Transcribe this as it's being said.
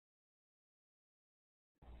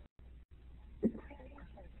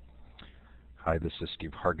Hi, this is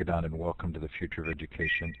Steve Hargadon, and welcome to the Future of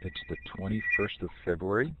Education. It's the 21st of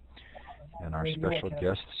February, and our special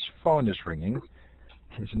guest's phone is ringing.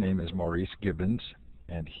 His name is Maurice Gibbons,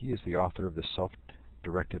 and he is the author of the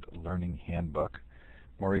Self-Directed Learning Handbook.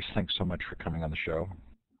 Maurice, thanks so much for coming on the show.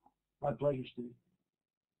 My pleasure, Steve.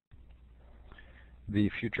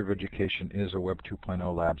 The Future of Education is a Web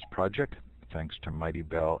 2.0 Labs project. Thanks to Mighty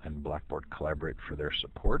Bell and Blackboard Collaborate for their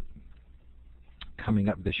support. Coming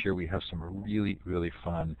up this year, we have some really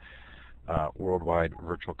fun worldwide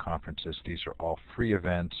virtual conferences. These are all free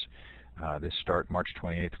events. They start March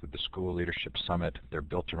 28th with the School Leadership Summit. They're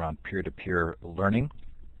built around peer-to-peer learning.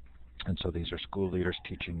 And so these are school leaders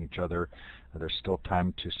teaching each other. There's still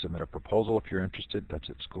time to submit a proposal if you're interested. That's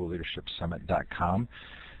at schoolleadershipsummit.com.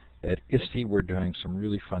 At ISTE, we're doing some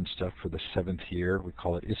really fun stuff for the 7th year. We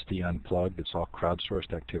call it ISTE Unplugged. It's all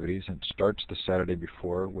crowdsourced activities, and it starts the Saturday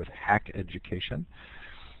before with Hack Education,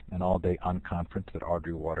 an all-day unconference that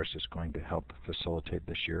Audrey Waters is going to help facilitate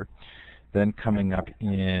this year. Then coming up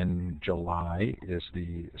in July is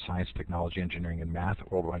the Science, Technology, Engineering, and Math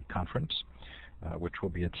Worldwide Conference, which will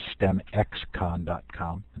be at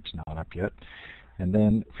stemxcon.com. It's not up yet. And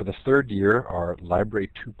then for the 3rd year, our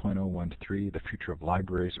Library 2.013, the Future of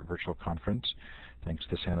Libraries virtual conference, thanks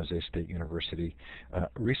to San Jose State University.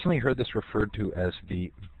 Recently heard this referred to as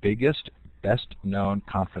the biggest, best-known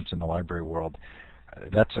conference in the library world.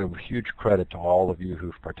 That's a huge credit to all of you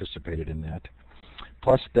who've participated in that.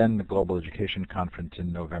 Plus then the Global Education Conference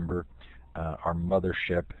in November, our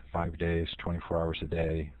mothership, 5 days, 24 hours a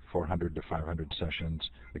day, 400 to 500 sessions.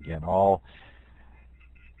 Again, all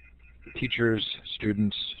teachers,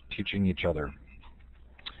 students teaching each other.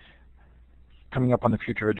 Coming up on the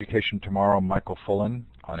Future of Education tomorrow, Michael Fullen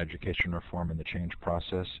on education reform and the change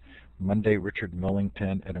process. Monday, Richard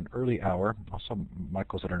Millington at an early hour. Also,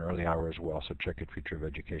 Michael's at an early hour as well, so check at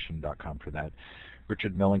futureofeducation.com for that.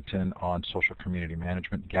 Richard Millington on social community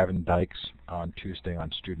management. Gavin Dykes on Tuesday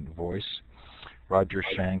on student voice. Roger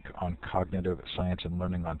Shank on cognitive science and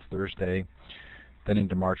learning on Thursday. Then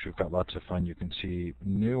into March, we've got lots of fun. You can see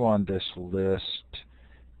new on this list,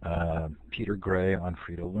 Peter Gray on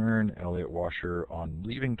Free to Learn, Elliot Washer on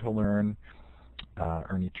Leaving to Learn,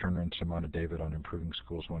 Ernie Turner and Simona David on Improving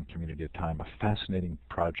Schools One Community at a Time, a fascinating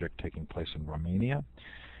project taking place in Romania,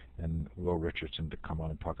 and Will Richardson to come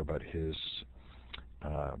on and talk about his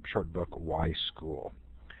short book, Why School.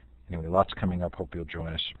 Anyway, lots coming up. Hope you'll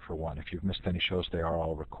join us for one. If you've missed any shows, they are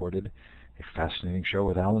all recorded. A fascinating show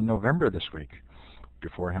with Alan November this week.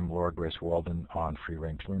 Before him, Laura Grace Walden on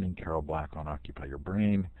Free-Range Learning, Carol Black on Occupy Your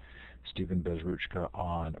Brain, Stephen Bezruchka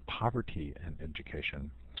on Poverty and Education.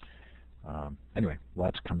 Anyway,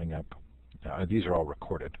 lots coming up. These are all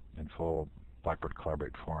recorded in full Blackboard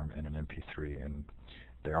Collaborate form in an MP3, and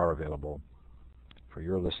they are available for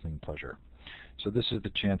your listening pleasure. So this is the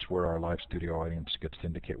chance where our live studio audience gets to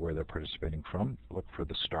indicate where they're participating from. Look for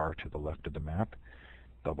the star to the left of the map,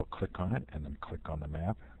 double-click on it, and then click on the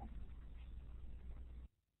map.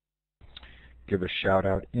 Give a shout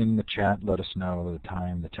out in the chat. Let us know the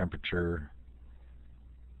time, the temperature,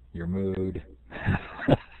 your mood,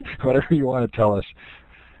 whatever you want to tell us.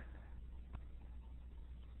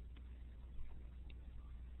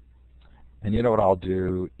 And you know what I'll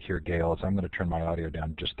do here, Gail, is I'm going to turn my audio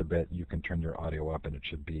down just a bit. You can turn your audio up, and it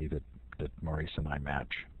should be that Maurice and I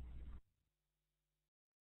match.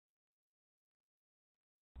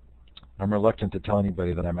 I'm reluctant to tell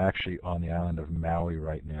anybody that I'm actually on the island of Maui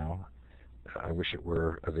right now. I wish it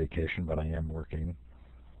were a vacation, but I am working.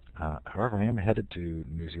 However, I am headed to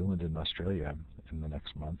New Zealand and Australia in the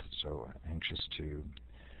next month, so anxious to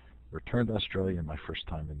return to Australia, my first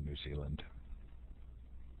time in New Zealand.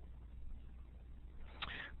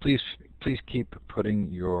 Please keep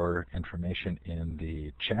putting your information in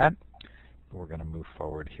the chat. We're going to move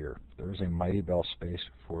forward here. There is a Mighty Bell space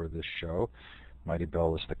for this show. Mighty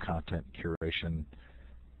Bell is the content curation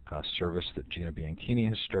service that Gina Bianchini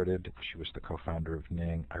has started. She was the co-founder of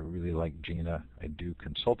Ning. I really like Gina. I do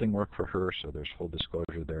consulting work for her, so there's full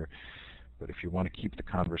disclosure there. But if you want to keep the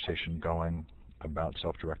conversation going about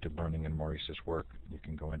self-directed learning and Maurice's work, you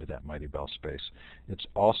can go into that Mighty Bell space. It's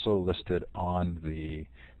also listed on the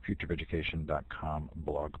futureofeducation.com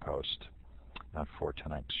blog post for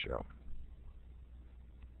tonight's show.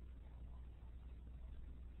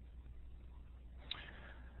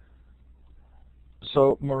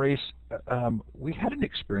 So Maurice, we had an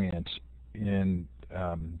experience in,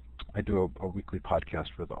 I do a weekly podcast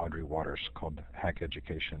with Audrey Waters called Hack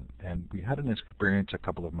Education, and we had an experience a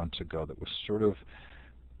couple of months ago that was sort of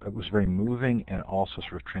it was very moving and also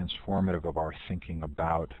sort of transformative of our thinking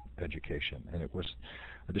about education. And it was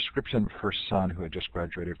a description of her son who had just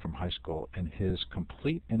graduated from high school and his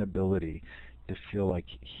complete inability to feel like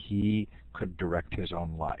he could direct his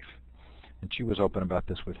own life. And she was open about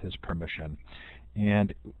this with his permission.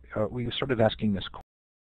 And we started asking this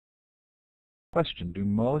question: do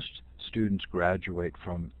most students graduate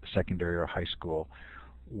from secondary or high school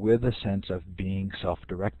with a sense of being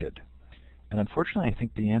self-directed? And unfortunately, I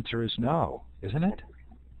think the answer is no, isn't it?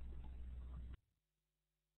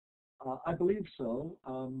 I believe so.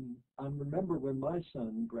 I remember when my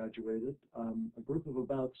son graduated, a group of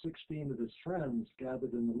about 16 of his friends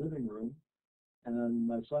gathered in the living room, and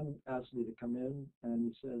my son asked me to come in, and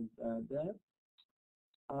he said, Dad,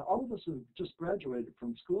 all of us have just graduated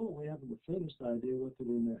from school, and we haven't the faintest idea what to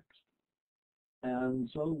do next. And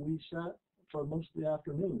so we sat for most of the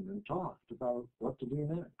afternoon and talked about what to do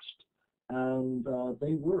next. And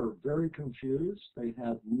they were very confused. They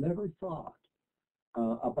had never thought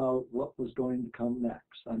about what was going to come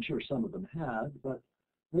next. I'm sure some of them had, but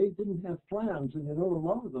they didn't have plans, and a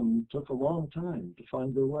lot of them took a long time to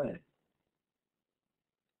find their way.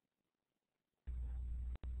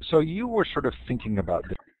 So you were sort of thinking about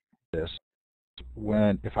this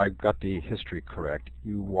when, if I got the history correct,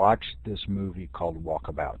 you watched this movie called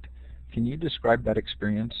Walkabout. Can you describe that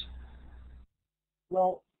experience?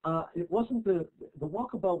 Well, it wasn't the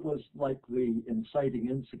walkabout was like the inciting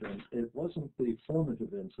incident. It wasn't the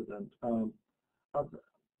formative incident. In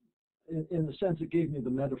the sense, it gave me the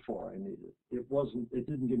metaphor I needed. It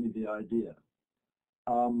didn't give me the idea.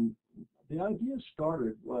 The idea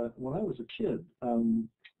started when I was a kid.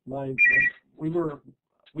 We were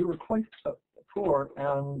quite poor,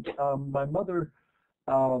 and my mother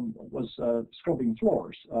was scrubbing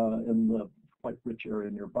floors in the quite rich area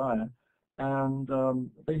nearby, and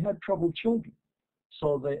they had troubled children.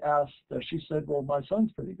 So they asked, she said, well, my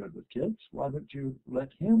son's pretty good with kids. Why don't you let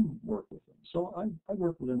him work with them? So I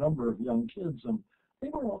worked with a number of young kids, and they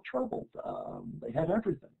were all troubled. They had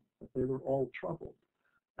everything, but they were all troubled.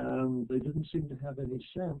 And they didn't seem to have any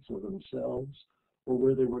sense of themselves or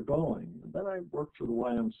where they were going. And then I worked for the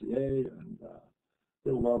YMCA and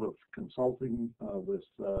did a lot of consulting with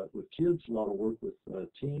kids, a lot of work with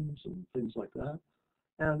teams and things like that.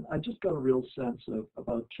 And I just got a real sense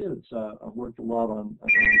about kids. I worked a lot on,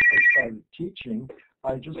 when I first started teaching,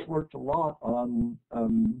 I just worked a lot on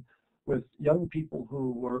with young people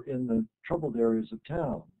who were in the troubled areas of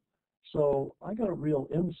town. So I got a real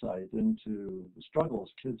insight into the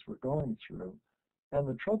struggles kids were going through and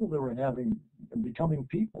the trouble they were having in becoming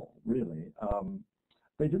people, really.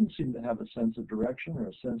 They didn't seem to have a sense of direction or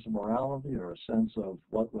a sense of morality or a sense of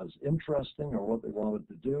what was interesting or what they wanted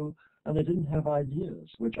to do, and they didn't have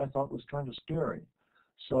ideas, which I thought was kind of scary.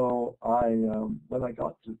 So when I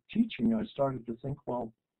got to teaching, I started to think,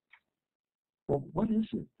 well, what is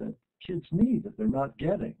it that kids need that they're not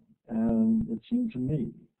getting? And it seemed to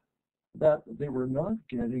me that they were not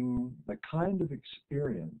getting the kind of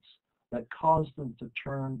experience that caused them to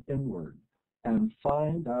turn inward and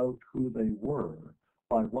find out who they were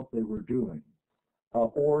by what they were doing,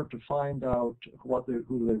 or to find out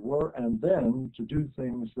who they were and then to do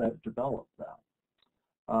things that developed that.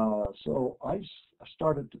 So I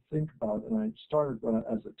started to think about, and I started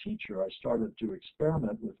as a teacher, I started to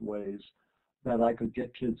experiment with ways that I could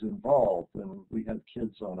get kids involved. And we had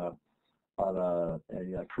kids on a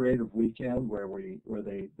creative weekend where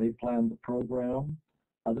they planned the program.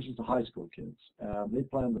 This is the high school kids. They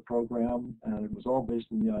planned the program, and it was all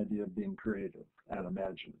based on the idea of being creative and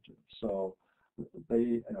imaginative. So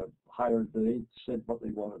they they said what they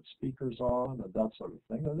wanted speakers on and that sort of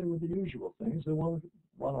thing. And they were the usual things. They wanted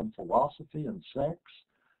one on philosophy and sex,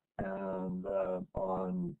 and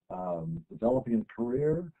on developing a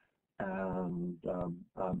career, and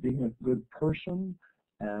being a good person,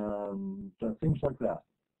 and things like that.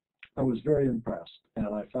 I was very impressed, and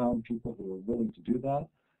I found people who were willing to do that,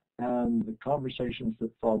 and the conversations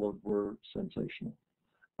that followed were sensational.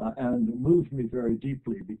 And it moved me very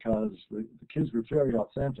deeply because the kids were very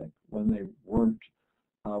authentic when they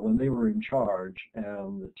were in charge,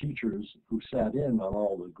 and the teachers who sat in on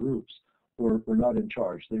all the groups were not in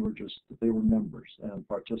charge. They were members and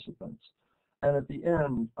participants. And at the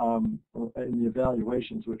end, in the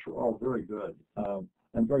evaluations, which were all very good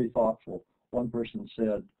and very thoughtful, one person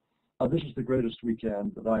said, this is the greatest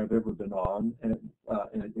weekend that I have ever been on, and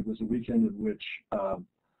it was a weekend in which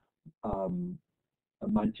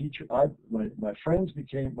my teachers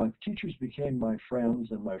became my friends,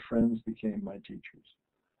 and my friends became my teachers.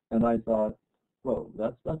 And I thought, whoa,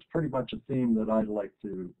 that's pretty much a theme that I'd like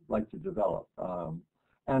to develop.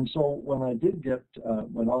 And so when I did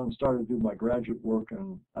went on and started to do my graduate work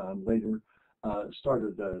and later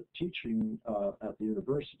started teaching at the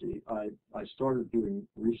university, I started doing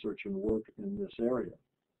research and work in this area.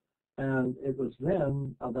 And it was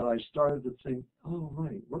then that I started to think, oh,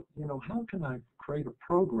 right, how can I create a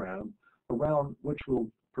program around which will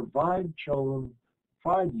provide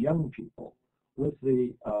young people with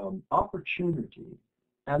the opportunity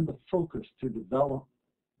and the focus to develop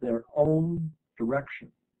their own direction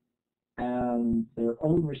and their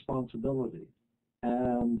own responsibility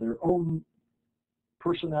and their own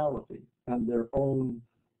personality and their own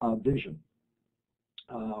vision.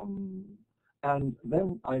 And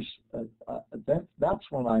then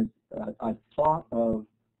that's when I thought of,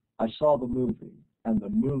 I saw the movie, and the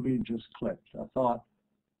movie just clicked. I thought,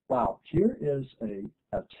 wow, here is a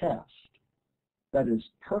test that is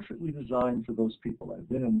perfectly designed for those people. I've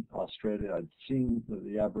been in Australia, I'd seen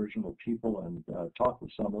the Aboriginal people and talked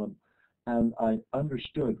with some of them, and I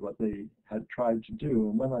understood what they had tried to do.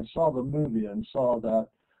 And when I saw the movie and saw that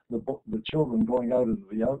the children going out into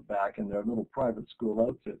the outback in their little private school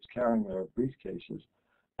outfits, carrying their briefcases,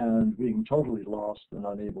 and being totally lost and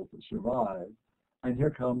unable to survive, and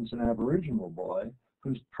here comes an Aboriginal boy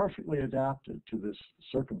who's perfectly adapted to this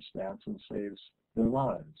circumstance and saves their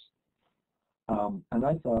lives. And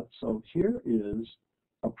I thought, so here is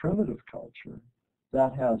a primitive culture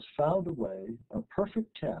that has found a way, a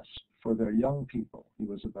perfect test for their young people. He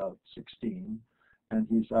was about 16, and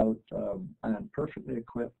he's out and perfectly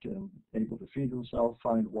equipped and able to feed himself,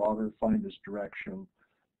 find water, find his direction,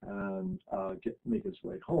 and make his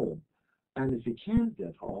way home. And if he can't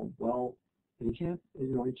get home, well, he can't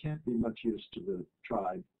be much use to the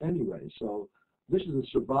tribe anyway. So this is a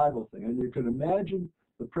survival thing, and you can imagine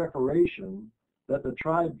the preparation that the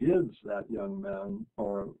tribe gives that young man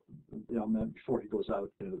before he goes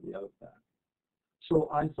out into the outback. So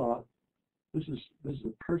I thought, this is a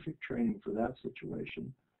perfect training for that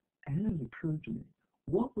situation. And it occurred to me,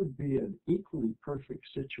 what would be an equally perfect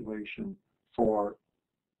situation for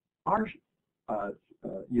our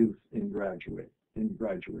youth in graduating?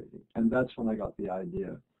 And that's when I got the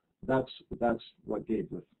idea. That's what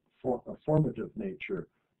gave a formative nature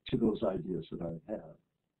to those ideas that I had.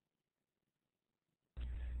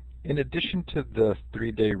 In addition to the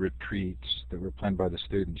 3-day retreats that were planned by the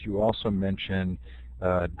students, you also mentioned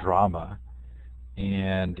drama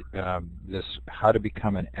and this How to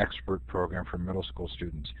Become an Expert program for middle school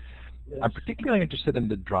students. Yes. I'm particularly interested in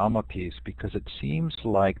the drama piece because it seems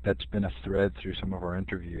like that's been a thread through some of our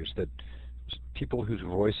interviews, that people whose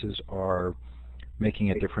voices are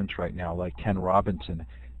making a difference right now, like Ken Robinson,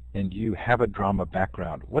 and you have a drama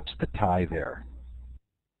background. What's the tie there?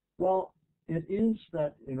 Well, it is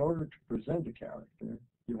that in order to present a character,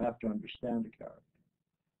 you have to understand a character.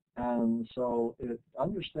 And so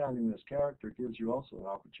understanding this character gives you also an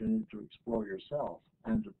opportunity to explore yourself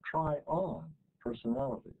and to try on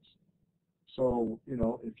personalities. So,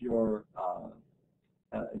 if you're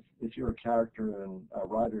a character in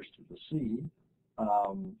Riders to the Sea,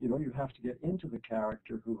 you have to get into the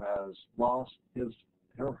character who has lost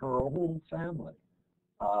her whole family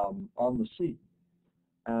on the sea.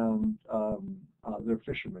 And they're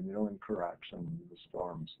fishermen, in Kurax and the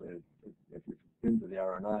storms. If you've been to the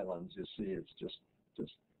Aran Islands, you see it's just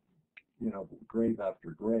grave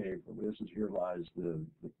after grave. Here lies the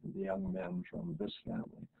young men from this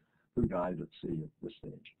family who died at sea at this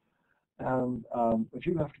stage. And if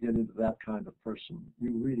you have to get into that kind of person,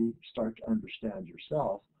 you really start to understand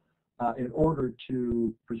yourself. In order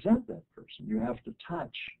to present that person, you have to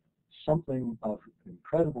touch something of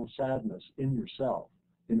incredible sadness in yourself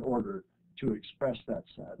in order to express that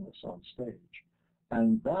sadness on stage.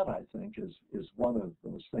 And that, I think, is one of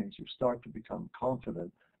those things. You start to become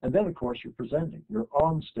confident. And then, of course, you're presenting. You're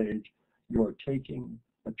on stage. You're taking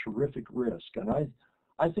a terrific risk. And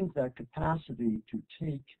I think that capacity to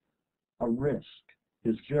take a risk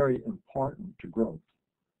is very important to growth.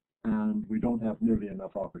 And we don't have nearly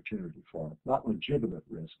enough opportunity for it. Not legitimate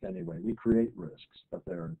risk, anyway. We create risks, but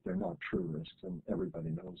they're not true risks, and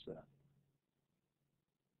everybody knows that.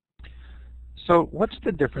 So what's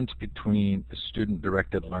the difference between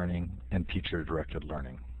student-directed learning and teacher-directed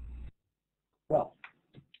learning? Well,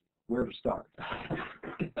 where to start?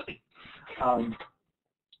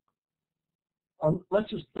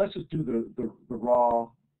 Let's just do the raw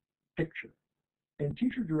picture. In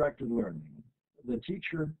teacher-directed learning, the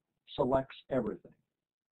teacher selects everything.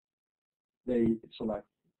 They select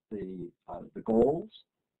the goals.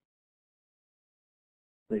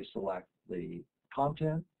 They select the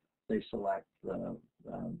content. They select the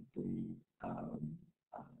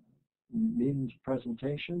means of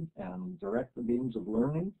presentation and direct the means of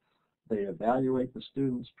learning. They evaluate the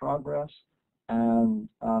student's progress and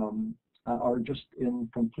are just in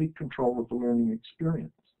complete control of the learning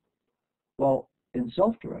experience. Well, in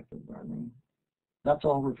self-directed learning, that's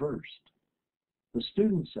all reversed. The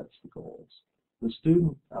student sets the goals. The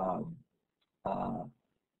student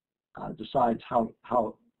decides how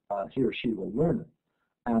he or she will learn it.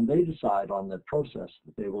 And they decide on the process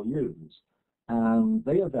that they will use. And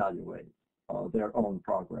they evaluate their own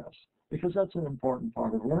progress, because that's an important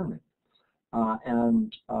part of learning.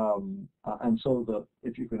 And so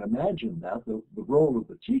if you can imagine that, the role of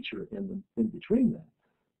the teacher in between that,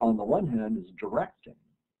 on the one hand, is directing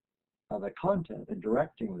the content and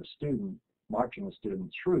directing the student, marching the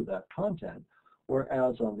student through that content,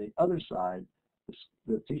 whereas on the other side,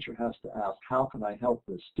 the teacher has to ask, how can I help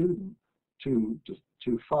the student to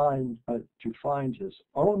find his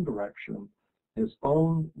own direction, his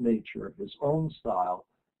own nature, his own style,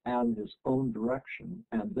 and his own direction,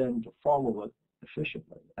 and then to follow it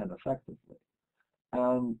efficiently and effectively.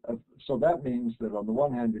 And so that means that on the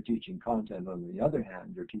one hand you're teaching content, on the other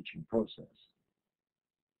hand you're teaching process.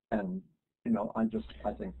 And you know, I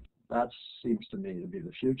think that seems to me to be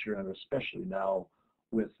the future, and especially now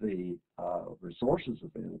with the resources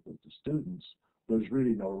available to students, there's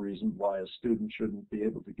really no reason why a student shouldn't be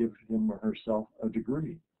able to give him or herself a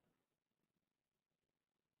degree.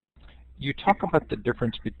 You talk about the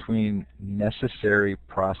difference between necessary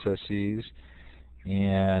processes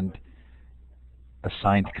and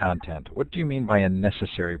assigned content. What do you mean by a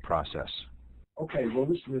necessary process? Okay, well,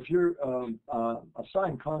 listen, if you're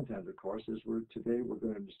assigned content, of course, is today we're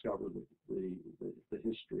going to discover the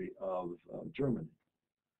history of Germany.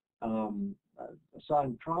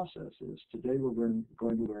 Assigned process is today we're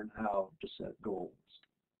going to learn how to set goals,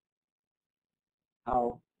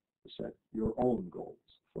 how to set your own goals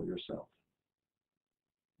for yourself.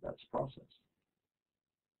 That's process.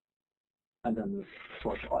 And then, of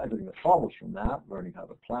course, everything that follows from that, learning how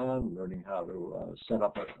to plan, learning how to set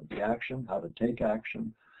up the action, how to take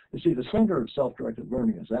action. You see, the center of self-directed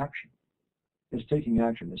learning is action. It's taking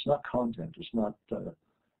action. It's not content. It's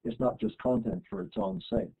not just content for its own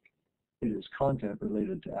sake. It is content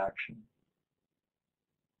related to action.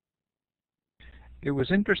 It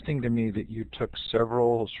was interesting to me that you took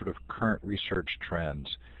several sort of current research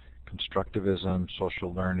trends, constructivism,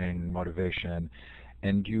 social learning, motivation,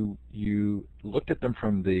 and you looked at them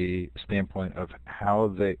from the standpoint of how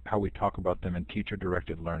we talk about them in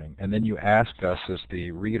teacher-directed learning, and then you ask us as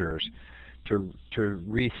the readers to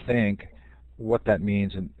rethink what that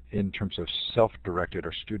means in terms of self-directed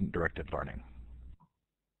or student-directed learning.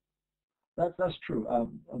 That's true.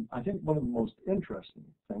 I think one of the most interesting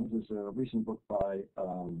things is a recent book by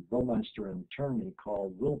Baumeister and Turney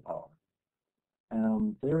called Willpower,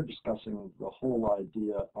 and they're discussing the whole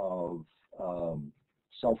idea of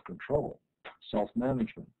self-control,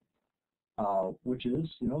 self-management, which is,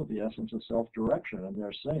 you know, the essence of self-direction. And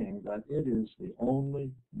they're saying that it is the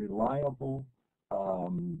only reliable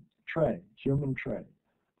human trait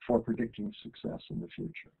for predicting success in the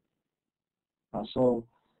future.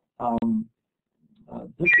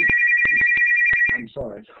 This is, I'm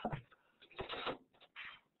sorry.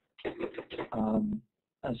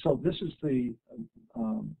 And so this is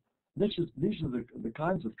these are the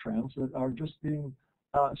kinds of trends that are just being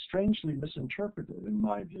strangely misinterpreted, in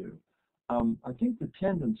my view. I think the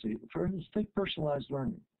tendency, for instance, take personalized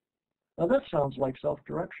learning. Now that sounds like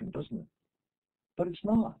self-direction, doesn't it? But it's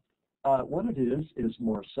not. What it is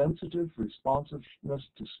more sensitive responsiveness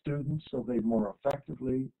to students so they more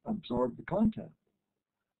effectively absorb the content.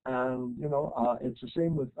 And, you know, it's the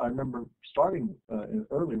same with, I remember starting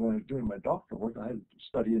early when I was doing my doctoral work, I had to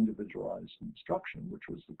study individualized instruction, which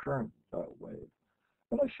was the current wave.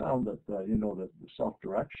 But I found that, you know, that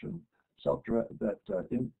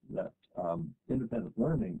the independent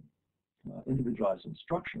learning, individualized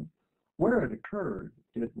instruction, where it occurred,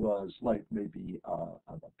 it was like maybe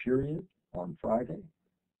a period on Friday.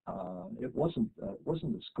 It wasn't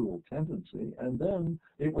a school tendency, and then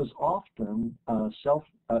it was often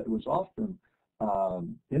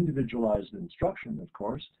individualized instruction, of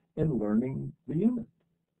course, in learning the unit.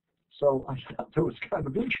 So I thought that was kind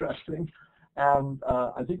of interesting, and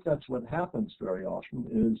I think that's what happens very often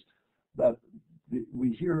is that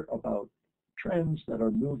we hear about trends that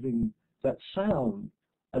are moving that sound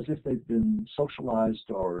as if they've been socialized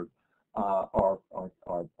or are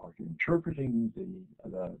interpreting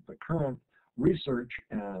the current research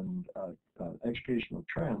and educational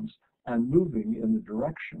trends and moving in the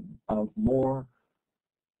direction of more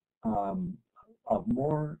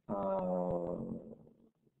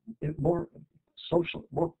social,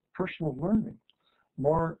 more personal learning,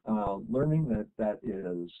 more learning that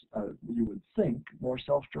is, you would think, more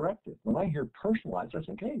self-directed. When I hear personalized, I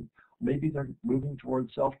think, hey, maybe they're moving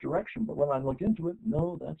towards self-direction. But when I look into it,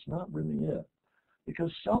 no, that's not really it.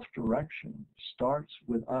 Because self-direction starts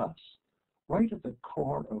with us, right at the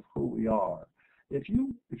core of who we are. If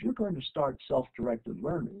you're going to start self-directed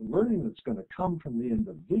learning that's going to come from the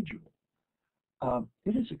individual,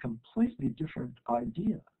 it is a completely different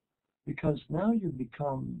idea, because now you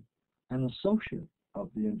become an associate of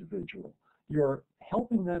the individual. You're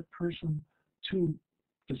helping that person to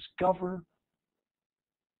discover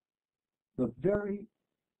the very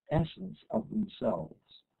essence of themselves,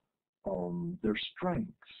 their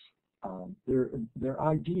strengths, their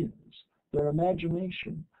ideas, their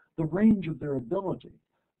imagination, the range of their ability.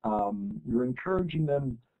 You're encouraging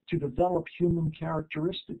them to develop human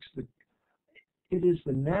characteristics. It is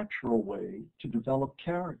the natural way to develop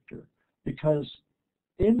character, because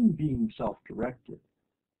in being self-directed,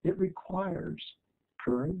 it requires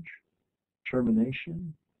courage,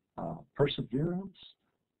 determination, perseverance,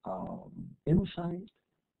 insight,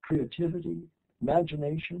 creativity,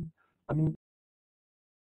 imagination. I mean,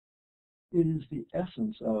 it is the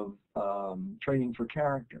essence of training for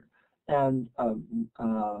character. And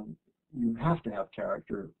you have to have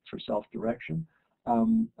character for self-direction,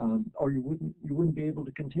 or you wouldn't be able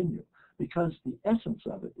to continue, because the essence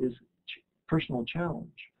of it is personal challenge.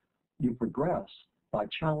 You progress by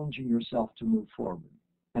challenging yourself to move forward,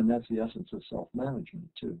 and that's the essence of self-management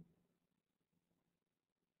too.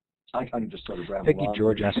 I can just sort of ramble Peggy on.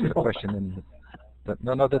 George asked a question in the,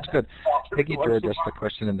 no, that's good. Peggy George asked a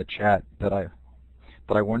question in the chat that I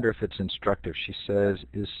wonder if it's instructive. She says,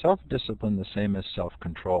 is self-discipline the same as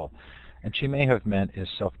self-control? And she may have meant, is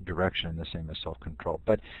self-direction the same as self-control?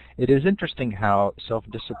 But it is interesting how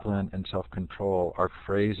self-discipline and self-control are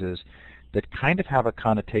phrases that kind of have a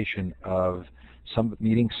connotation of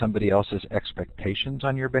meeting somebody else's expectations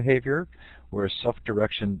on your behavior, whereas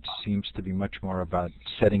self-direction seems to be much more about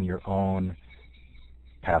setting your own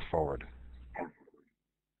path forward.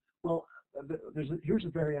 Well, here's a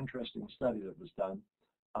very interesting study that was done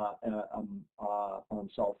on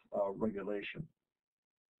self-regulation.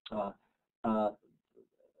 A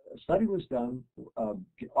study was done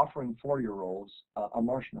offering 4-year-olds a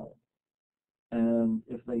marshmallow, and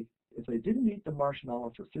if they didn't eat the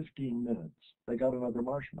marshmallow for 15 minutes, they got another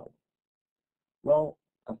marshmallow. Well,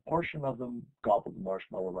 a portion of them gobbled the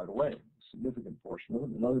marshmallow right away, a significant portion of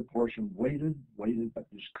them. Another portion waited, but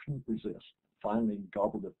just couldn't resist. Finally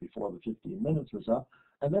gobbled it before the 15 minutes was up,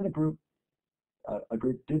 and then a group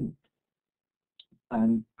didn't,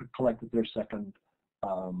 and collected their second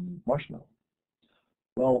marshmallow.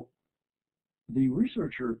 Well, the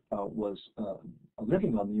researcher was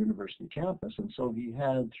living on the university campus, and so he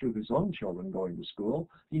had, through his own children going to school,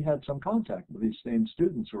 he had some contact with these same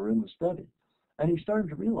students who were in the study. And he started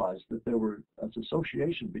to realize that there was an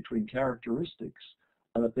association between characteristics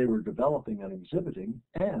that they were developing and exhibiting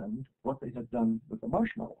and what they had done with the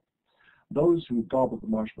marshmallow. Those who gobbled the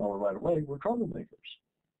marshmallow right away were troublemakers.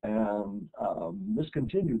 And this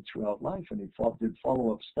continued throughout life, and he did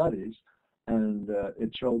follow-up studies, and it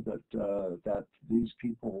showed that these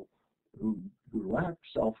people who lack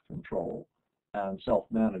self-control and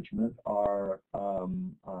self-management are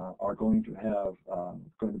going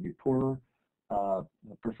to be poorer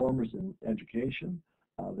performers in education.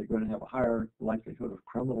 They're going to have a higher likelihood of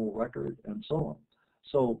criminal record, and so on.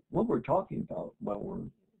 So what we're talking about when we're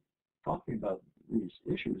talking about these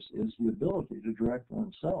issues is the ability to direct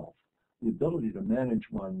oneself, the ability to manage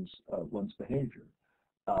one's behavior.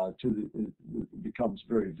 It becomes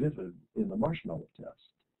very vivid in the marshmallow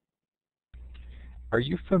test. Are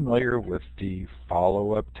you familiar with the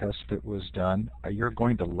follow-up test that was done? You're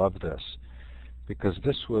going to love this, because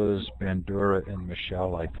this was Bandura and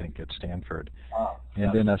Michelle, I think, at Stanford.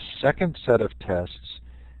 And in a second set of tests,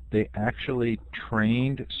 they actually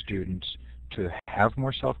trained students to have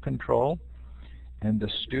more self-control, and the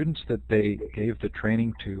students that they gave the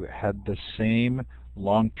training to had the same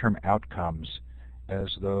long-term outcomes as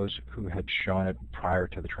those who had shown it prior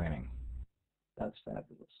to the training. That's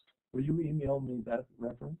fabulous. Will you email me that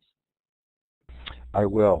reference? I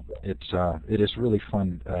will. It is really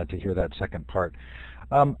fun to hear that second part.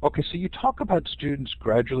 Okay, so you talk about students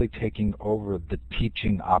gradually taking over the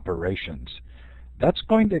teaching operations. That's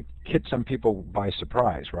going to hit some people by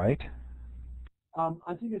surprise, right?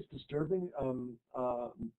 I think it's disturbing, and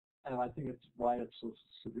I think it's why it's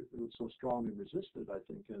so strongly resisted. I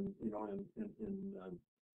think, in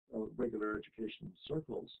regular education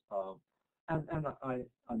circles, and I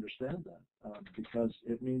understand that because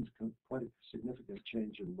it means quite a significant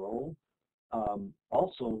change in role,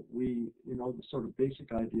 Also, the sort of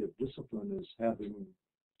basic idea of discipline is having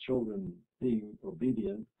children being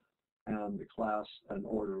obedient and the class an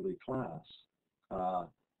orderly class,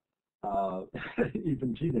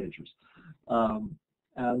 even teenagers.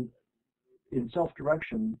 And in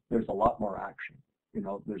self-direction, there's a lot more action.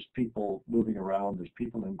 There's people moving around, there's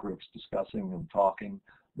people in groups discussing and talking.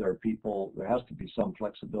 There has to be some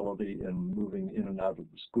flexibility in moving in and out of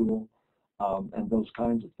the school, and those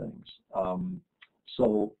kinds of things.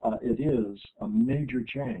 So it is a major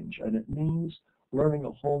change, and it means learning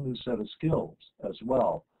a whole new set of skills as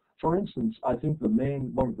well. For instance, I think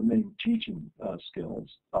one of the main teaching skills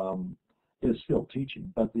is still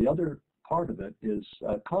teaching, but the other part of it is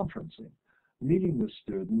conferencing, meeting with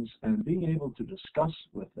students and being able to discuss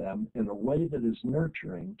with them in a way that is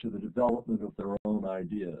nurturing to the development of their own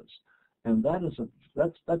ideas. And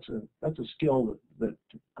that's a skill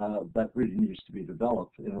that really needs to be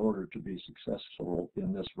developed in order to be successful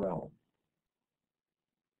in this realm.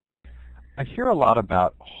 I hear a lot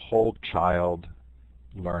about whole child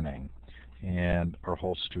learning or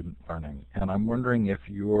whole student learning, and I'm wondering if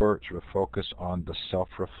your sort of focus on the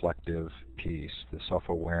self-reflective piece, the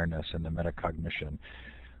self-awareness and the metacognition,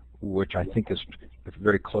 which I think is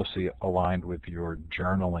very closely aligned with your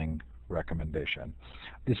journaling recommendation.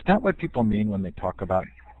 Is that what people mean when they talk about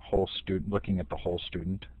looking at the whole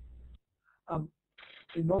student?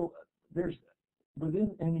 There's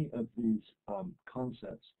within any of these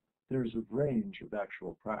concepts, there's a range of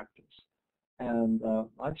actual practice. And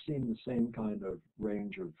I've seen the same kind of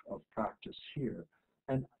range of practice here.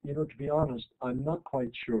 And, to be honest, I'm not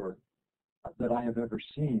quite sure that I have ever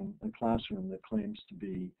seen a classroom that claims to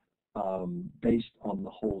be based on the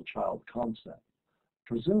whole child concept.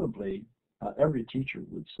 Presumably, every teacher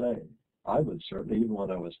would say, I would certainly, even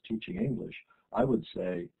when I was teaching English, I would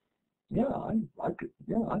say, yeah, I'm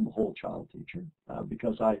a whole child teacher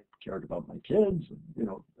because I cared about my kids,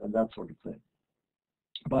 and that sort of thing.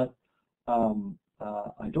 But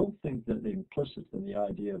I don't think that implicit in the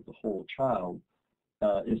idea of the whole child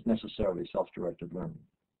is necessarily self-directed learning.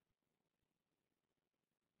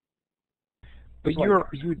 But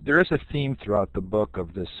there is a theme throughout the book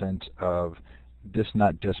of this sense of this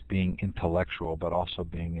not just being intellectual, but also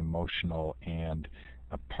being emotional and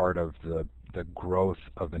a part of the growth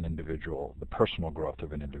of an individual, the personal growth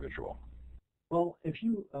of an individual. Well, if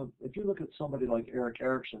you look at somebody like Erik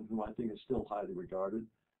Erikson, who I think is still highly regarded,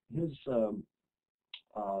 his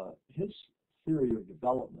theory of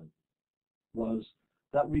development was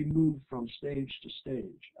that we move from stage to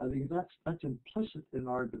stage. I think that's implicit in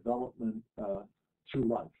our development through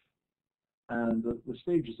life and the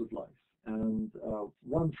stages of life. And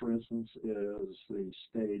one, for instance, is the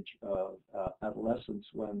stage of adolescence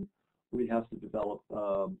when we have to develop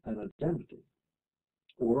an identity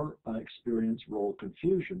or experience role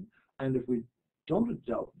confusion. And if we don't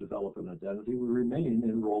develop an identity, we remain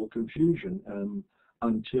in role confusion and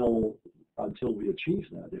until we achieve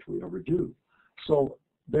that, if we ever do. So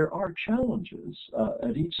there are challenges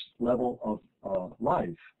at each level of life.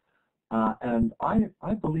 And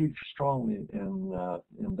I believe strongly in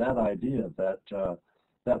that idea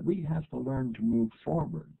that we have to learn to move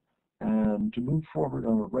forward and to move forward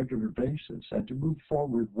on a regular basis and to move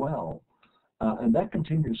forward well. And that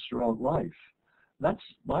continues throughout life. That's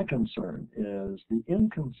my concern, is the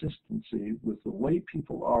inconsistency with the way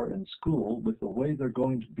people are in school, with the way they're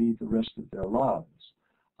going to be the rest of their lives.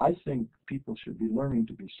 I think people should be learning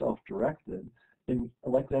to be self-directed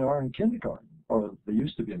like they are in kindergarten, or they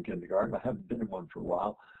used to be in kindergarten. I haven't been in one for a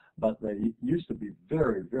while, but they used to be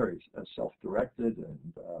very, very self-directed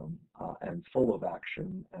and full of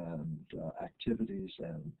action and activities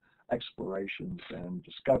and explorations and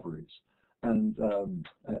discoveries. And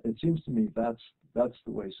it seems to me that's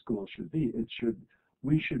the way school should be.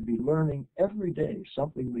 We should be learning every day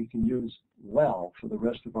something we can use well for the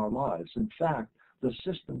rest of our lives. In fact, the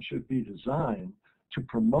system should be designed to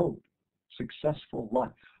promote successful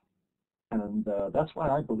life. And that's why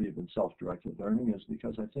I believe in self-directed learning, is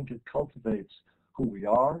because I think it cultivates who we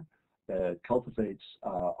are, it cultivates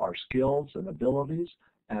our skills and abilities,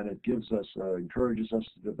 and it encourages us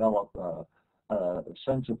to develop a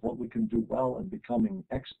sense of what we can do well and becoming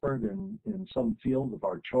expert in some field of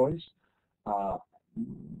our choice,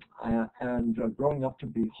 and growing up to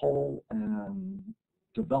be whole and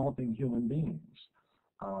developing human beings.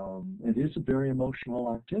 It is a very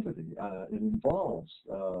emotional activity. It involves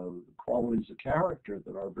qualities of character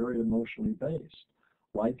that are very emotionally based,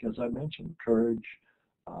 like, as I mentioned, courage,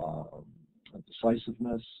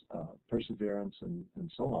 decisiveness, perseverance,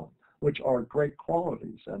 and so on. which are great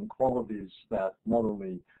qualities, and qualities that not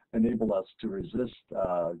only enable us to resist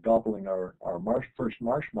gobbling our first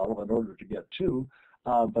marshmallow in order to get two,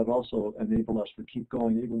 but also enable us to keep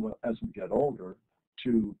going even as we get older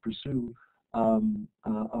to pursue a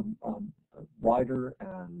wider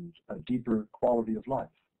and a deeper quality of life.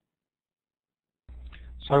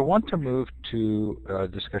 So I want to move to a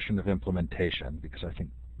discussion of implementation, because I think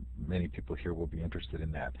many people here will be interested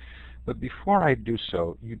in that. But before I do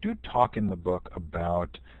so, you do talk in the book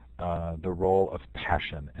about the role of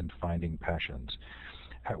passion and finding passions.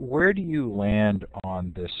 Where do you land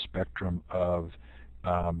on this spectrum of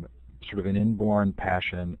sort of an inborn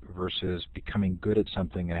passion versus becoming good at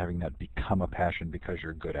something and having that become a passion because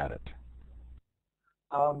you're good at it?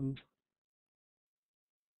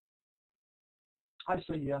 I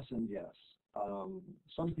say yes and yes.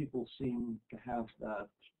 Some people seem to have that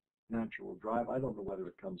natural drive. I don't know whether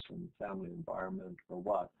it comes from family environment or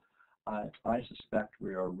what. I suspect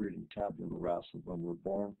we are really tabula rasa when we're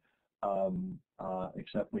born,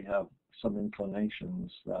 except we have some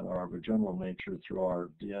inclinations that are of a general nature through our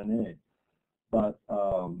DNA. But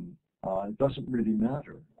it doesn't really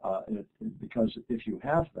matter, because if you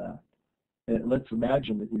have that, let's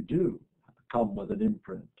imagine that you do come with an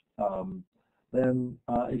imprint, then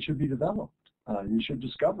it should be developed. You should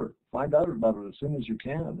discover it, find out about it as soon as you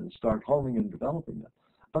can, and start honing and developing it.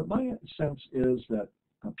 But my sense is that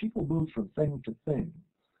people move from thing to thing,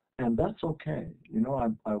 and that's okay. You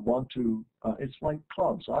know, I want to. It's like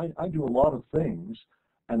clubs. I do a lot of things,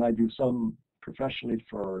 and I do some professionally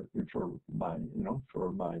for my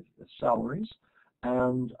salaries,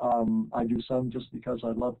 and I do some just because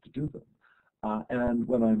I love to do them. And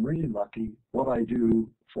when I'm really lucky, what I do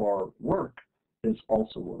for work is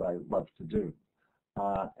also what I love to do.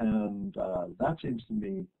 And that seems to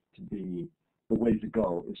me to be the way to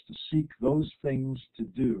go, is to seek those things to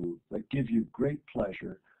do that give you great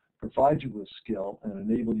pleasure, provide you with skill, and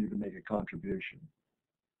enable you to make a contribution.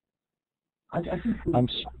 I think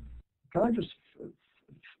can I just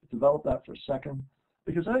develop that for a second?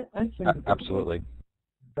 Because I think that absolutely.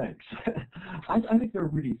 Thanks. I think there are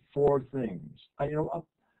really four things.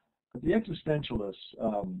 The existentialists,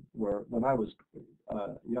 when I was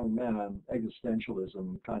a young man,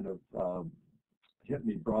 existentialism kind of hit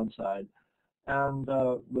me broadside, and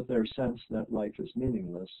with their sense that life is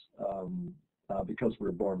meaningless because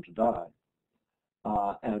we're born to die,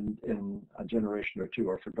 and in a generation or two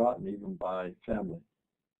are forgotten even by family.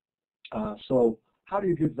 So how do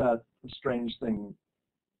you give that strange thing,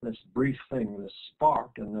 this brief thing, this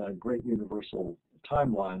spark in the great universal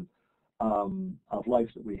timeline of life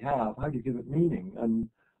that we have? How do you give it meaning? And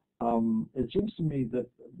it seems to me that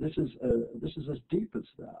this is as deep as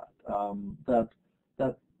that.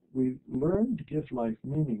 That we learn to give life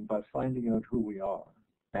meaning by finding out who we are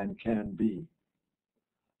and can be,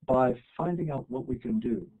 by finding out what we can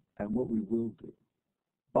do and what we will do,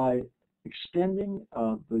 by extending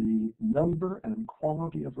the number and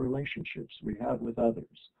quality of relationships we have with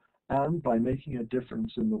others, and by making a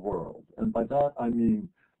difference in the world. And by that I mean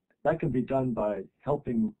that can be done by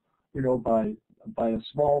helping, by a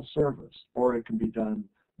small service, or it can be done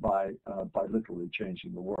by literally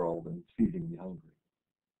changing the world and feeding the hungry.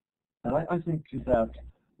 And I think that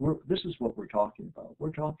this is what we're talking about. We're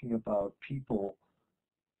talking about people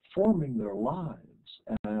forming their lives,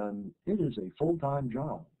 and it is a full-time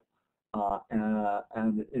job.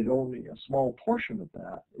 And only a small portion of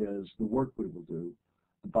that is the work we will do.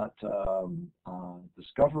 But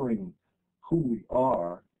discovering who we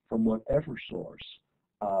are from whatever source,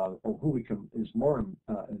 or who we can, is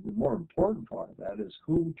the more important part of that is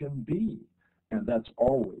who we can be. And that's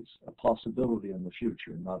always a possibility in the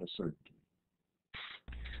future, not a certainty.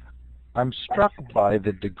 I'm struck by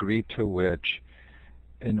the degree to which,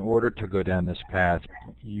 in order to go down this path,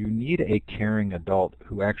 you need a caring adult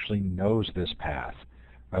who actually knows this path.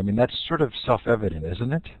 I mean, that's sort of self-evident,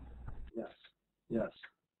 isn't it? Yes,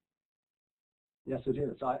 it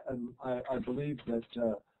is. I believe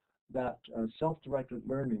that self-directed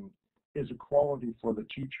learning is a quality for the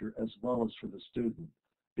teacher as well as for the student,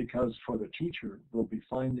 because for the teacher, they'll be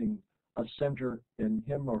finding a center in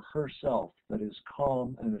him or herself that is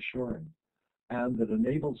calm and assuring, and that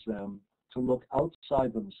enables them to look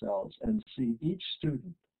outside themselves and see each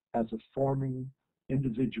student as a forming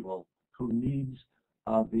individual who needs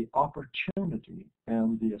the opportunity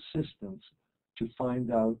and the assistance to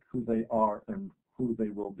find out who they are and who they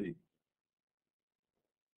will be.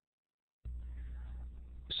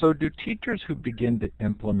 So do teachers who begin to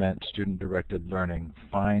implement student-directed learning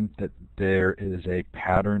find that there is a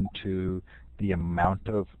pattern to the amount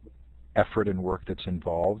of effort and work that's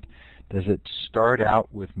involved? Does it start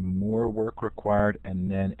out with more work required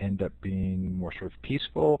and then end up being more sort of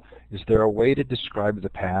peaceful? Is there a way to describe the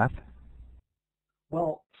path?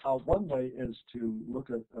 Well, one way is to look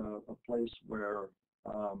at a place where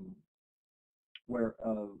where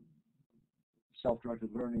self-directed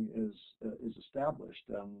learning is established,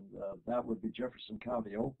 and that would be Jefferson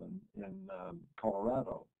County Open in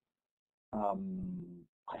Colorado.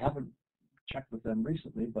 I haven't checked with them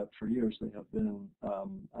recently, but for years they have been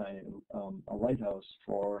a lighthouse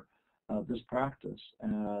for this practice,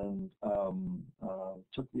 and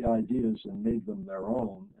took the ideas and made them their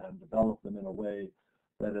own and developed them in a way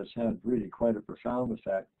that has had really quite a profound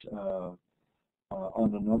effect on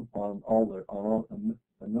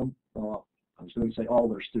I was going to say all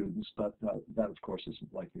their students, but that of course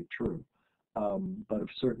isn't likely true. But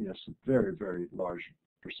certainly a very, very large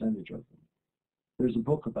percentage of them. There's a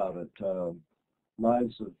book about it,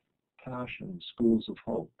 Lives of Passion, Schools of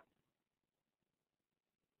Hope.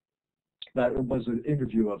 That was an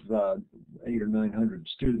interview of 800 or 900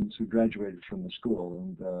 students who graduated from the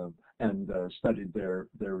school and studied their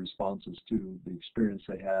responses to the experience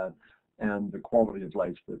they had and the quality of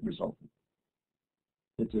life that resulted.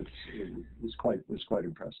 It was quite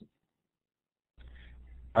impressive.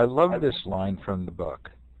 I love this line from the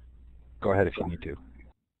book. Go ahead if you need to.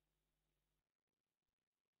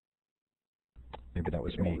 Maybe that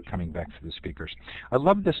was me coming back to the speakers. I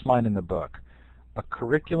love this line in the book. A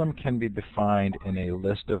curriculum can be defined in a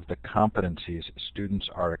list of the competencies students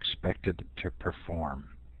are expected to perform.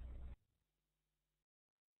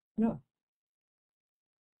 Yeah.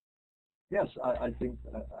 Yes, I think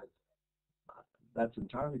that's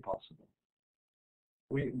entirely possible.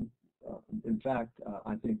 In fact,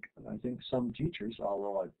 I think some teachers,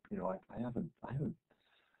 although I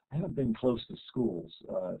haven't been close to schools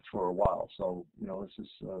for a while, so this is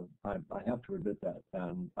I have to admit that,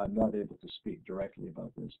 and I'm not able to speak directly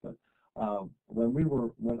about this. But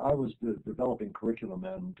when I was developing curriculum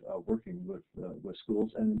and working with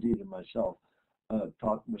schools, and indeed in myself,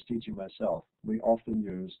 was teaching myself, we often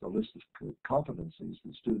used a list of competencies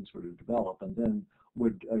that students were to develop, and then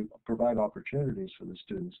would provide opportunities for the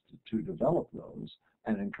students to develop those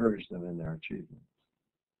and encourage them in their achievement.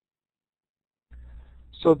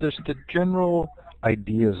 So there's the general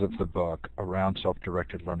ideas of the book around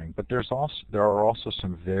self-directed learning, but there are also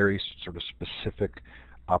some very sort of specific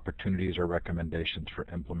opportunities or recommendations for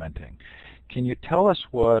implementing. Can you tell us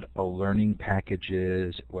what a learning package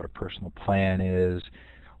is, what a personal plan is,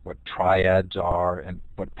 what triads are, and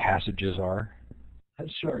what passages are?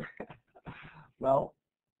 Sure. Well,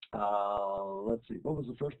 let's see. What was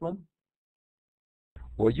the first one?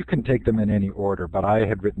 Well, you can take them in any order, but I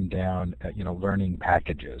had written down, learning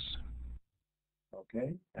packages.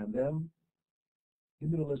 Okay, and then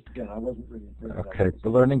give me the list again. I wasn't really. Okay, the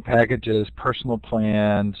learning packages, personal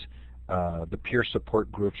plans, the peer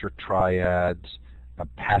support groups or triads,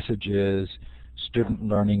 passages, student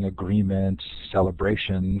learning agreements,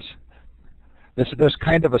 celebrations. There's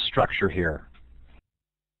kind of a structure here.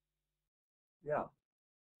 Yeah.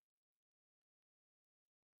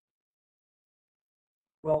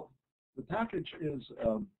 Well, the package is,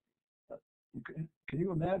 can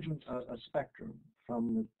you imagine a spectrum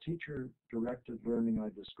from the teacher-directed learning I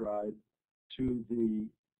described to the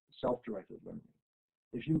self-directed learning?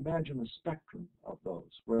 If you imagine a spectrum of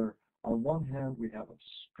those, where on one hand we have a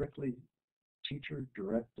strictly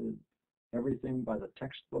teacher-directed, everything by the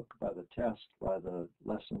textbook, by the test, by the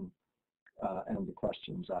lesson, and the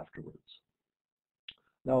questions afterwards.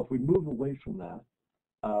 Now, if we move away from that,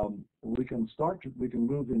 we can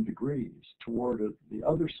move in degrees toward the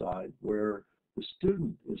other side, where the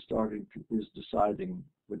student is deciding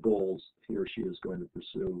the goals he or she is going to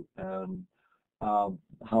pursue and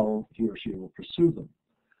how he or she will pursue them.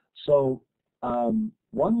 So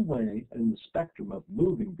one way in the spectrum of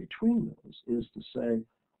moving between those is to say,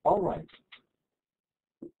 all right,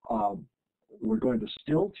 we're going to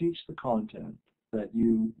still teach the content that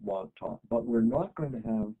you want taught, but we're not going to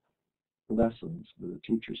have lessons with a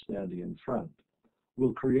teacher standing in front.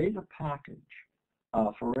 We'll create a package.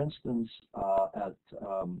 For instance, at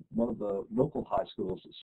one of the local high schools,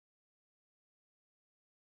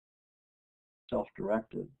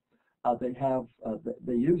 self-directed,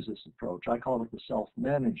 they use this approach. I call it the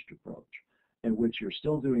self-managed approach, in which you're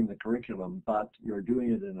still doing the curriculum, but you're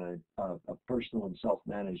doing it in a personal and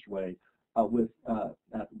self-managed way with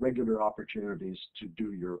at regular opportunities to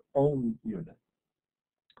do your own unit.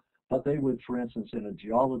 But they would, for instance, in a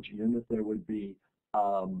geology unit, there would be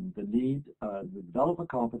the need to develop a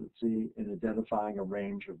competency in identifying a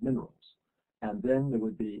range of minerals. And then there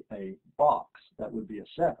would be a box that would be a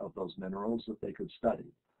set of those minerals that they could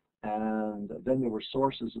study. and then there were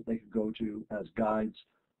sources that they could go to as guides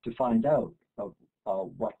to find out of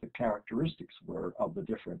what the characteristics were of the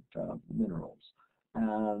different minerals.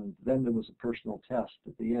 And then there was a personal test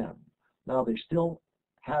at the end. Now they still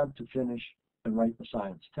had to finish and write the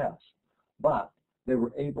science test, but they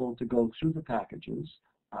were able to go through the packages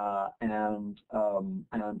and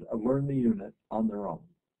learn the unit on their own.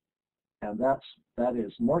 And that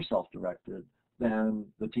is more self-directed than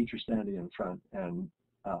the teacher standing in front and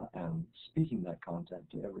speaking that content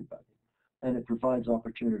to everybody. And it provides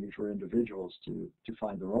opportunity for individuals to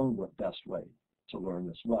find their own best way to learn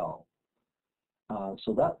as well.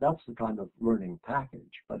 So that's the kind of learning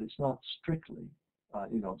package, but it's not strictly,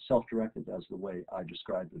 self-directed as the way I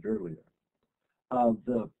described it earlier.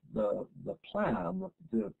 The plan,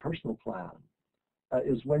 the personal plan,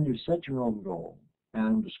 is when you set your own goal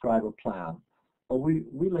and describe a plan. We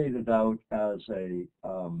laid it out as a,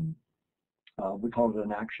 we call it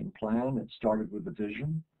an action plan. It started with a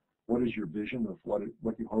vision. What is your vision of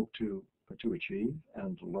what you hope to achieve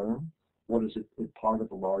and to learn? What is it part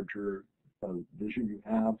of a larger vision you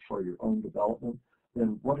have for your own development?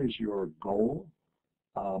 Then what is your goal?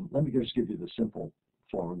 Let me just give you the simple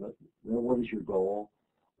form. What is your goal?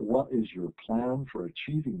 What is your plan for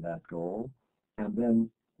achieving that goal? And then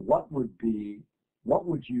what would you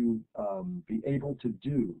be able to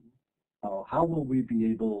do? How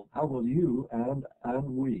will you and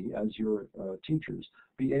we as your teachers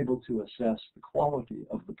be able to assess the quality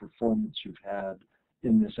of the performance you've had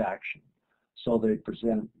in this action? So they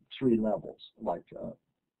present 3 levels, like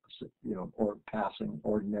or passing,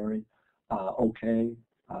 ordinary, okay,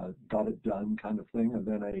 got it done kind of thing, and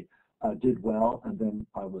then a did well, and then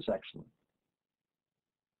I was excellent.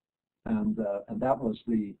 And that was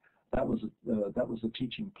the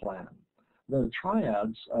teaching plan. The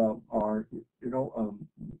triads are,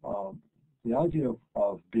 the idea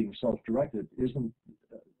of being self-directed isn't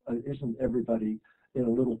everybody in a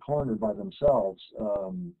little corner by themselves.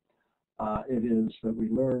 It is that we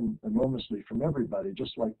learn enormously from everybody,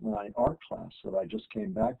 just like my art class that I just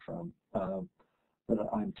came back from, that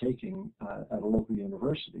I'm taking at a local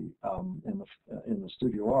university in the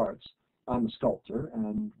studio arts. I'm a sculptor,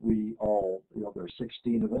 and we all, there are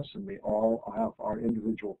 16 of us, and we all have our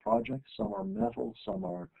individual projects. Some are metal, some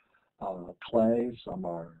are clay, some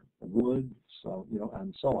are wood, so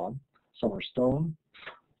and so on. Some are stone,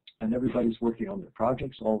 and everybody's working on their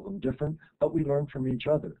projects, all of them different, but we learn from each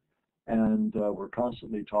other, and we're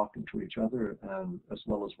constantly talking to each other, and as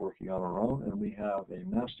well as working on our own. And we have a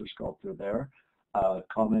master sculptor there,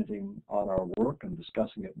 commenting on our work and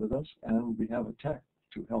discussing it with us, and we have a tech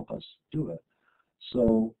to help us do it.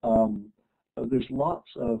 So there's lots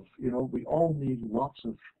of, we all need lots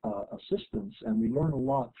of assistance, and we learn a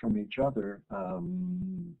lot from each other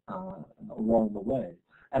along the way.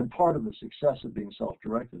 And part of the success of being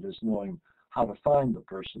self-directed is knowing how to find the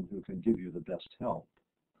person who can give you the best help.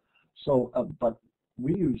 So, but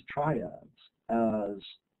we use triads as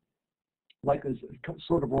like a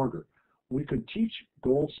sort of order. We could teach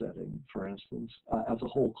goal setting, for instance, as a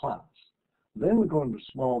whole class. Then we go into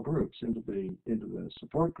small groups, into the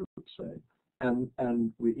support group, say,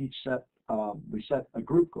 and we each set a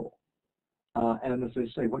group goal. And as they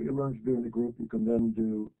say, what you learn to do in the group, you can then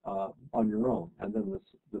do on your own. And then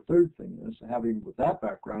the third thing is, having with that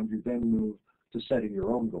background, you then move to setting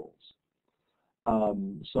your own goals.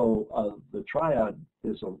 So the triad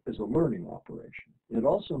is a learning operation. It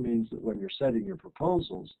also means that when you're setting your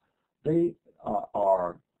proposals, they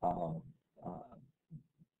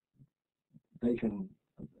they can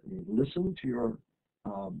listen to your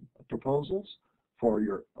proposals for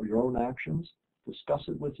your own actions, discuss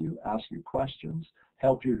it with you, ask you questions,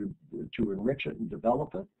 help you to enrich it and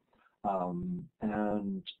develop it,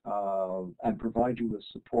 and provide you with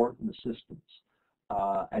support and assistance.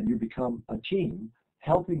 And you become a team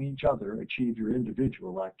helping each other achieve your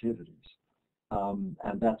individual activities.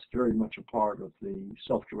 And that's very much a part of the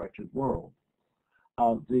self-directed world.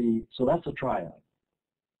 So that's a triad.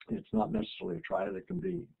 It's not necessarily a triad. It can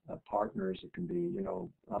be partners. It can be,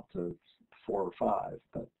 up to 4 or 5,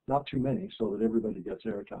 but not too many, so that everybody gets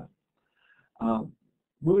airtime.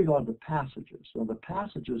 Moving on to passages. So the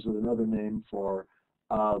passages are another name for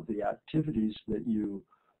the activities that you,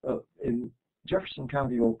 in Jefferson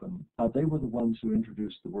County Open, they were the ones who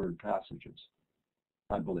introduced the word passages,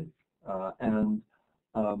 I believe. And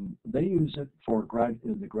they use it for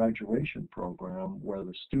in the graduation program, where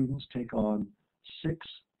the students take on 6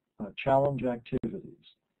 challenge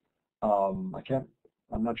activities. I'm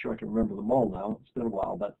not sure I can remember them all now. It's been a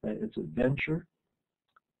while, but it's adventure,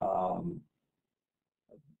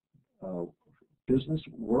 business,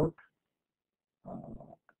 work,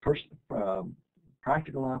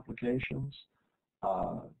 practical applications,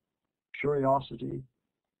 curiosity.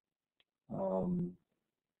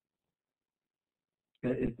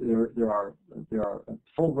 There are a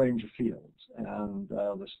full range of fields, and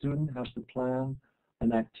the student has to plan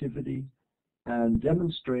an activity and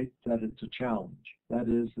demonstrate that it's a challenge. That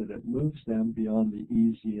is, that it moves them beyond the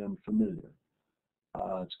easy and familiar.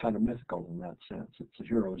 It's kind of mythical in that sense. It's a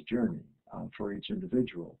hero's journey for each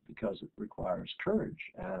individual because it requires courage.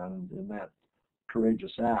 And in that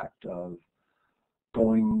courageous act of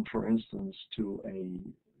going, for instance, to a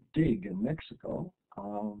dig in Mexico,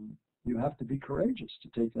 you have to be courageous to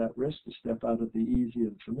take that risk, to step out of the easy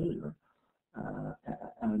and familiar.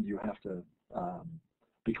 And you have to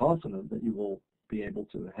be confident that you will be able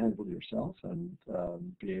to handle yourself and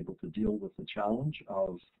be able to deal with the challenge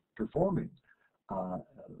of performing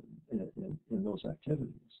in those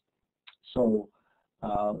activities. So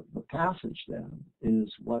the passage then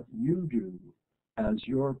is what you do as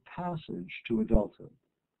your passage to adulthood.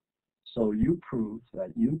 So you prove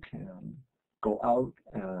that you can go out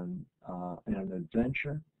and an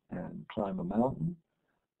adventure and climb a mountain,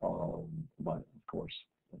 but of course,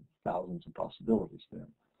 thousands of possibilities there.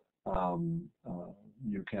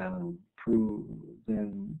 You can prove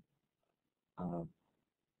then,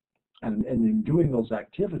 and in doing those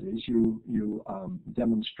activities, you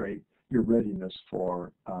demonstrate your readiness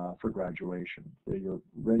for graduation, your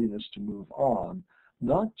readiness to move on,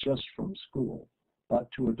 not just from school,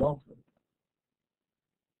 but to adulthood.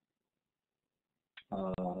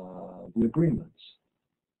 The agreements.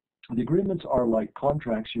 The agreements are like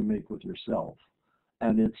contracts you make with yourself,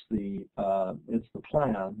 and it's the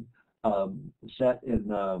plan set in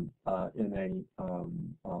the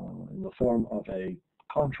form of a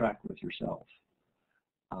contract with yourself.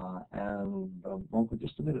 Well, for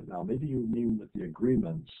just a minute now, maybe you mean with the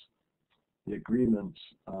agreements. The agreements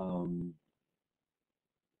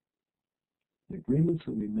that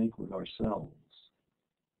we make with ourselves.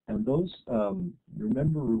 And those,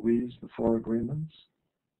 remember Ruiz, the 4 agreements?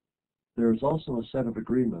 There's also a set of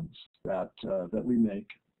agreements that we make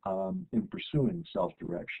in pursuing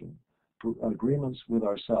self-direction, agreements with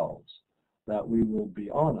ourselves, that we will be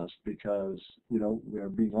honest because, we are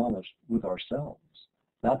being honest with ourselves.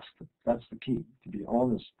 That's the key, to be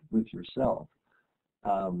honest with yourself.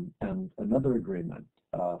 And another agreement,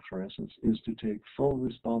 for instance, is to take full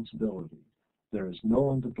responsibility. There is no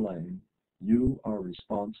one to blame. You are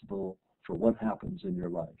responsible for what happens in your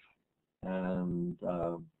life. And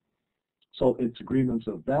so it's agreements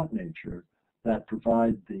of that nature that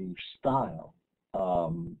provide the style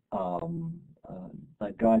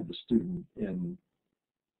that guide the student in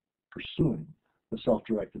pursuing the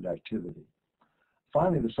self-directed activity.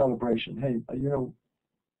 Finally, the celebration. Hey,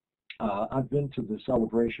 I've been to the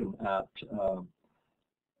celebration at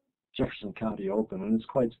Jefferson County Open, and it's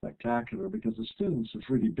quite spectacular because the students have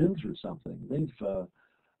really been through something.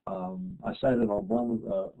 I cited on one,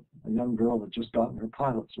 a young girl had just gotten her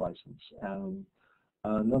pilot's license, and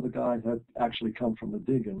another guy had actually come from a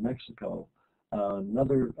dig in Mexico.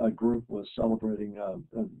 Another group was celebrating, I'm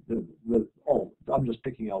just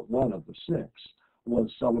picking out one of the 6, was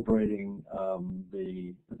celebrating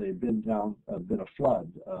they'd been a flood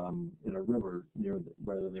in a river near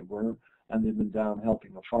where they were, and they'd been down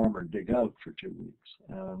helping a farmer dig out for 2 weeks,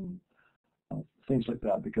 and things like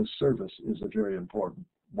that, because service is a very important,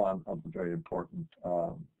 one of the very important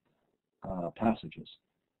passages.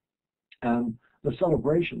 And the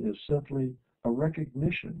celebration is simply a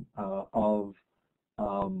recognition of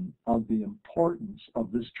the importance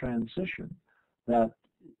of this transition, that,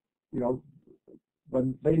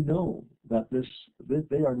 when they know that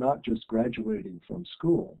they are not just graduating from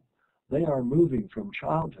school, they are moving from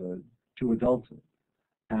childhood to adulthood.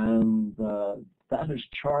 And that is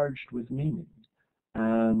charged with meaning.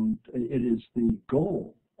 And it is the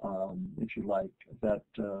goal, if you like, that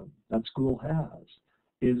school has,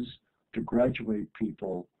 is to graduate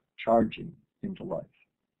people charging into life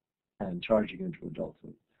and charging into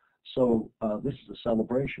adulthood. So this is a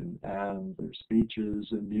celebration, and there's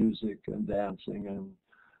speeches and music and dancing and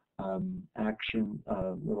action,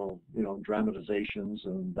 little dramatizations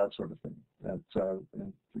and that sort of thing.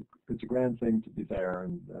 It's a grand thing to be there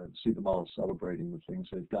and see them all celebrating the things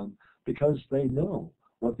they've done, because they know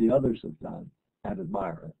what the others have done and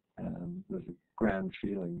admire it. And there's a grand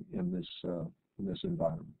feeling in this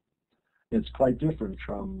environment. It's quite different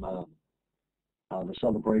from the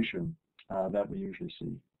celebration that we usually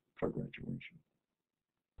see for graduation.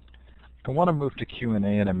 I want to move to Q&A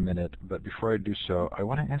in a minute, but before I do so, I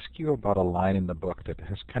want to ask you about a line in the book that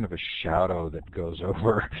has kind of a shadow that goes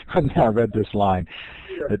over when I read this line.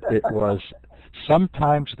 It was,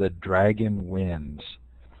 Sometimes the dragon wins.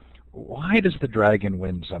 Why does the dragon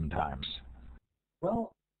win sometimes?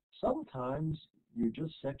 Well, sometimes you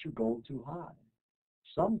just set your goal too high.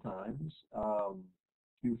 Sometimes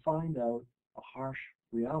you find out a harsh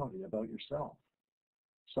reality about yourself.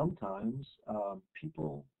 Sometimes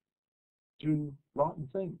people do rotten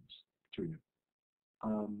things to you.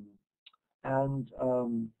 Um, and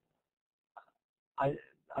I,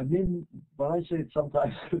 I mean, when I say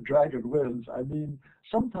sometimes the dragon wins, I mean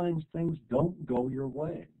sometimes things don't go your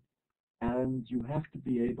way. And you have to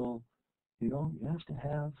be able, you have to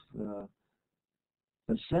have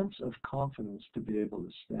a sense of confidence to be able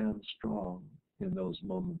to stand strong in those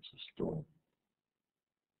moments of storm.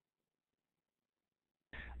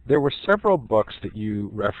 There were several books that you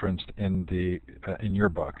referenced in your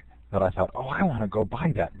book that I thought, oh, I want to go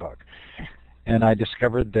buy that book. And I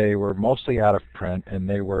discovered they were mostly out of print and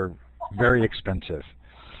they were very expensive.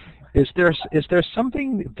 Is there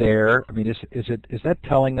something there? I mean, is that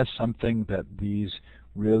telling us something that these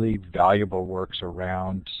really valuable works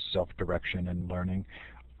around self-direction and learning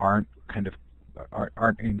aren't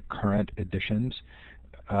in current editions?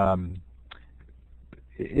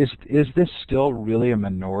 Is this still really a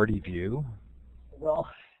minority view? Well,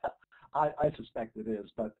 I suspect it is,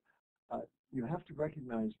 but you have to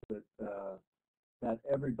recognize that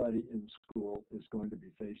everybody in school is going to be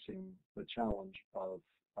facing the challenge of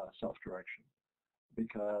self-direction,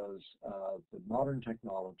 because the modern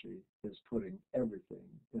technology is putting everything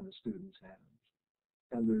in the student's hands.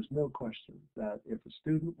 And there's no question that if a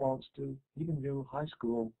student wants to, he can do high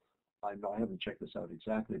school. I haven't checked this out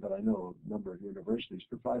exactly, but I know a number of universities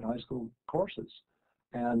provide high school courses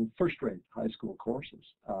and first-rate high school courses,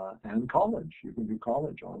 and college. You can do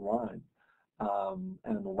college online.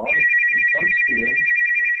 And a lot of some schools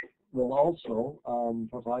will also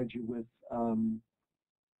provide you with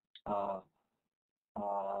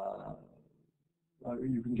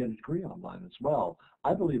you can get a degree online as well.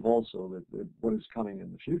 I believe also that what is coming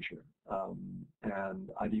in the future, and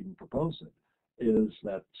I'd even propose it, is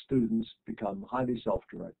that students become highly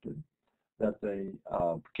self-directed, that they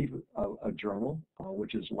keep a journal,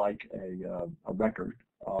 which is like a record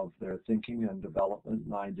of their thinking and development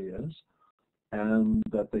and ideas, and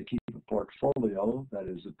that they keep a portfolio that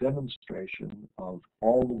is a demonstration of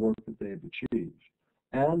all the work that they've achieved,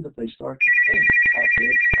 and that they start to think of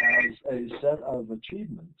it as a set of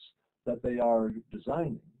achievements that they are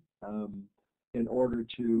designing in order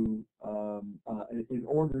to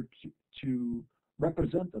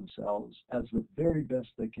represent themselves as the very best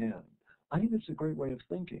they can. I think it's a great way of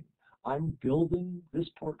thinking. I'm building this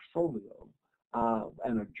portfolio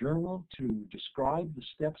and a journal to describe the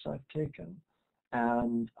steps I've taken,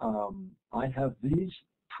 and I have these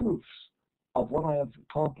proofs of what I have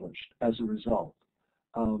accomplished as a result.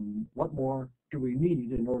 What more do we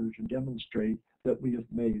need in order to demonstrate that we have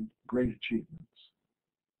made great achievements?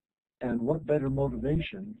 And what better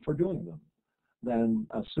motivation for doing them than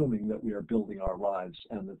assuming that we are building our lives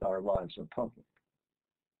and that our lives are public?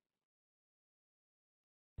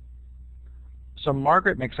 So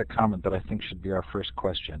Margaret makes a comment that I think should be our first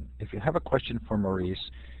question. If you have a question for Maurice,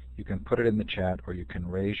 you can put it in the chat or you can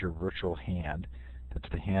raise your virtual hand. That's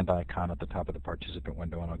the hand icon at the top of the participant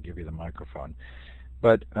window, and I'll give you the microphone.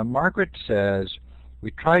 But Margaret says, we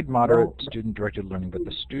tried moderate student-directed learning, but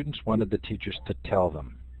the students wanted the teachers to tell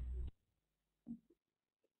them.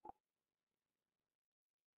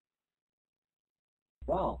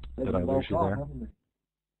 Wow. Did I lose you there?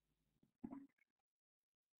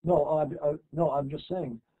 No, I'm just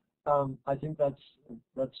saying. I think that's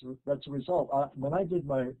a result. When I did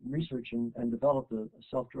my research and developed a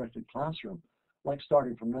self-directed classroom, like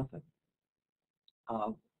starting from nothing,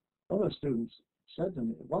 one of the students said to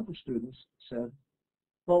me, well,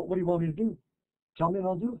 what do you want me to do? Tell me and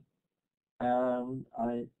I'll do it. And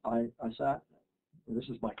I sat, this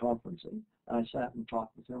is my conferencing, and I sat and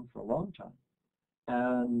talked with him for a long time.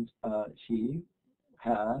 And he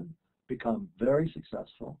had become very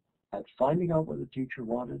successful at finding out what the teacher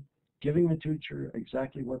wanted, giving the teacher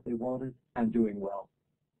exactly what they wanted, and doing well.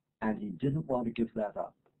 And he didn't want to give that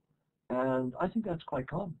up. And I think that's quite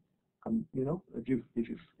common. If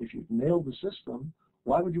you've nailed the system,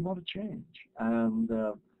 why would you want to change? And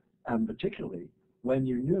particularly when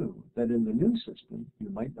you knew that in the new system you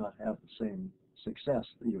might not have the same success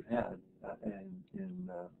that you've had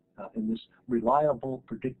in this reliable,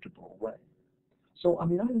 predictable way. So I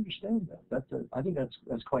understand that. I think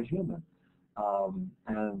that's quite human.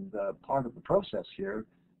 And part of the process here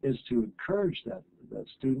is to encourage that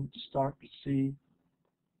student to start to see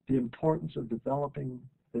the importance of developing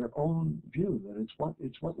their own view, that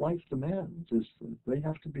it's what life demands, is that they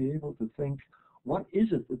have to be able to think, what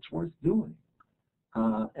is it that's worth doing?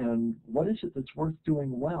 And what is it that's worth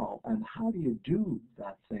doing well? And how do you do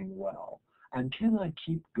that thing well? And can I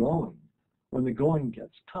keep going when the going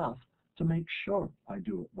gets tough to make sure I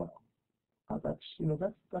do it well? That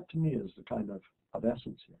to me is the kind of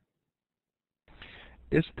essence here.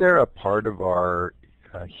 Is there a part of our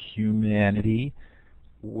humanity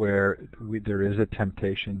where there is a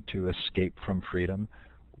temptation to escape from freedom,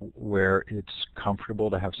 where it's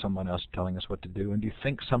comfortable to have someone else telling us what to do? And do you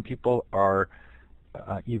think some people are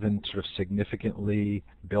even sort of significantly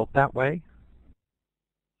built that way?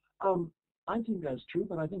 I think that's true,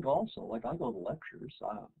 but I think also, like, I go to lectures,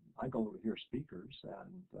 I go to hear speakers,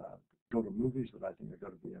 and go to movies that I think are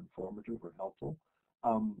going to be informative or helpful.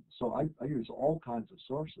 So I use all kinds of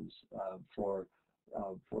sources for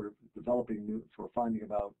developing for finding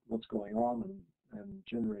about what's going on and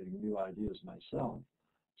generating new ideas myself.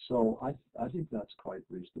 So I think that's quite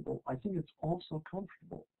reasonable. I think it's also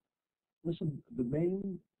comfortable. Listen, the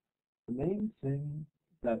main thing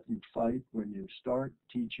that you fight when you start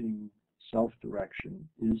teaching self-direction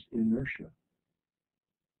is inertia.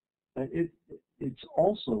 And it's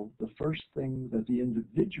also the first thing that the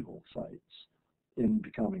individual fights in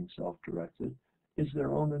becoming self-directed is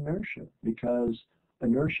their own inertia, because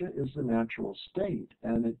inertia is the natural state,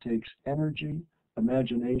 and it takes energy,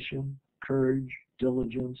 imagination, courage,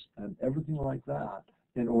 diligence, and everything like that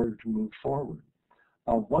in order to move forward.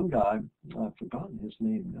 One guy, I've forgotten his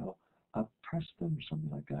name now, Preston or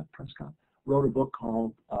something like that, Prescott, wrote a book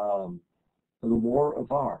called The War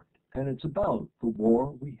of Art, and it's about the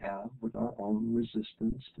war we have with our own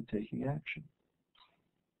resistance to taking action.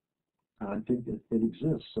 And I think it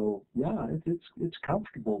exists. So yeah, it's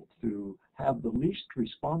comfortable to have the least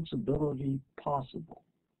responsibility possible,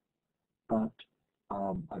 but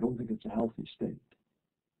I don't think it's a healthy state.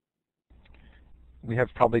 We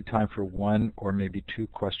have probably time for one or maybe two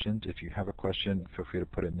questions. If you have a question, feel free to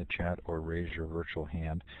put it in the chat or raise your virtual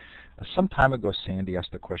hand. Some time ago, Sandy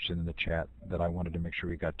asked a question in the chat that I wanted to make sure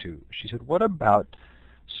we got to. She said, what about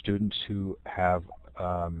students who have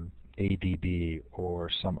ADD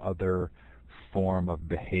or some other form of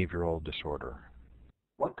behavioral disorder?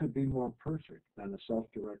 What could be more perfect than a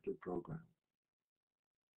self-directed program?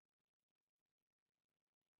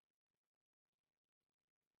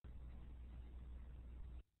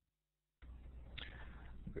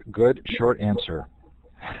 Good, short answer.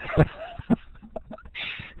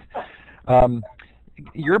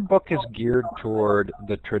 Your book is geared toward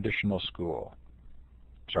the traditional school.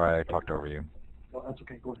 Sorry, I talked over you. No, that's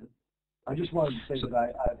okay. Go ahead. I just wanted to say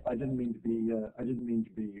that I didn't mean to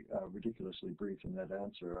be ridiculously brief in that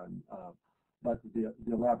answer, but the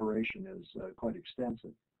elaboration is quite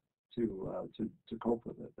extensive to cope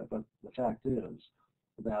with it. But the fact is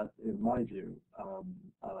that, in my view,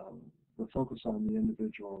 the focus on the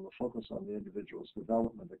individual and the focus on the individual's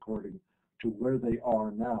development according to where they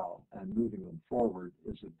are now and moving them forward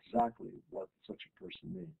is exactly what such a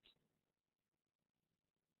person needs.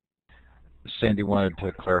 Sandy wanted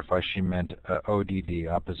to clarify she meant ODD,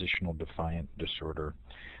 oppositional defiant disorder.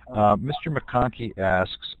 Mr. McConkey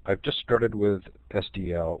asks, I've just started with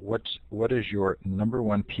SDL. What is your number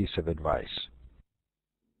one piece of advice?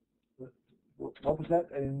 What was that?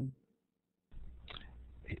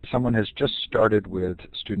 Someone has just started with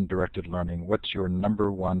student-directed learning. What's your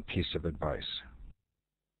number one piece of advice?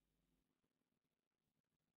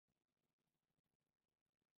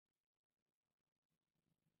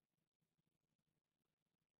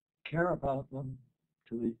 Care about them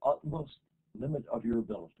to the utmost limit of your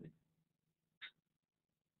ability.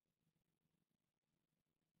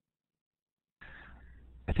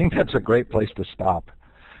 I think that's a great place to stop.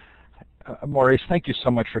 Maurice, thank you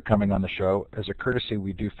so much for coming on the show. As a courtesy,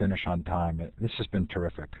 we do finish on time. This has been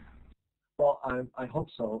terrific. Well, I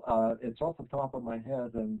hope so. It's off the top of my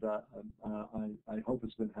head, and I hope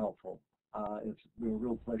it's been helpful. It's been a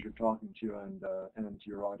real pleasure talking to you and to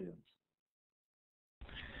your audience.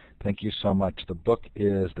 Thank you so much. The book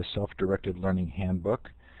is the Self-Directed Learning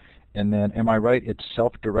Handbook. And then, am I right, it's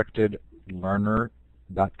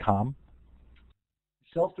self-directedlearner.com?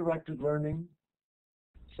 Self-directed learning.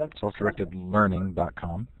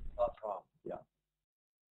 Self-directedlearning.com. Yeah.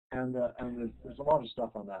 And there's a lot of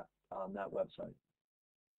stuff on that website.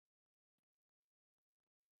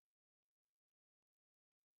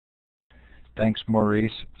 Thanks,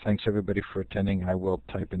 Maurice. Thanks, everybody, for attending. I will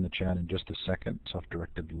type in the chat in just a second,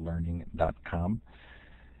 self-directedlearning.com.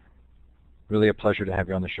 Really a pleasure to have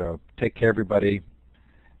you on the show. Take care, everybody.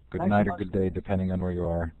 Good night or good day, depending on where you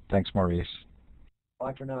are. Thanks, Maurice.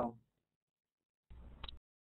 Bye for now.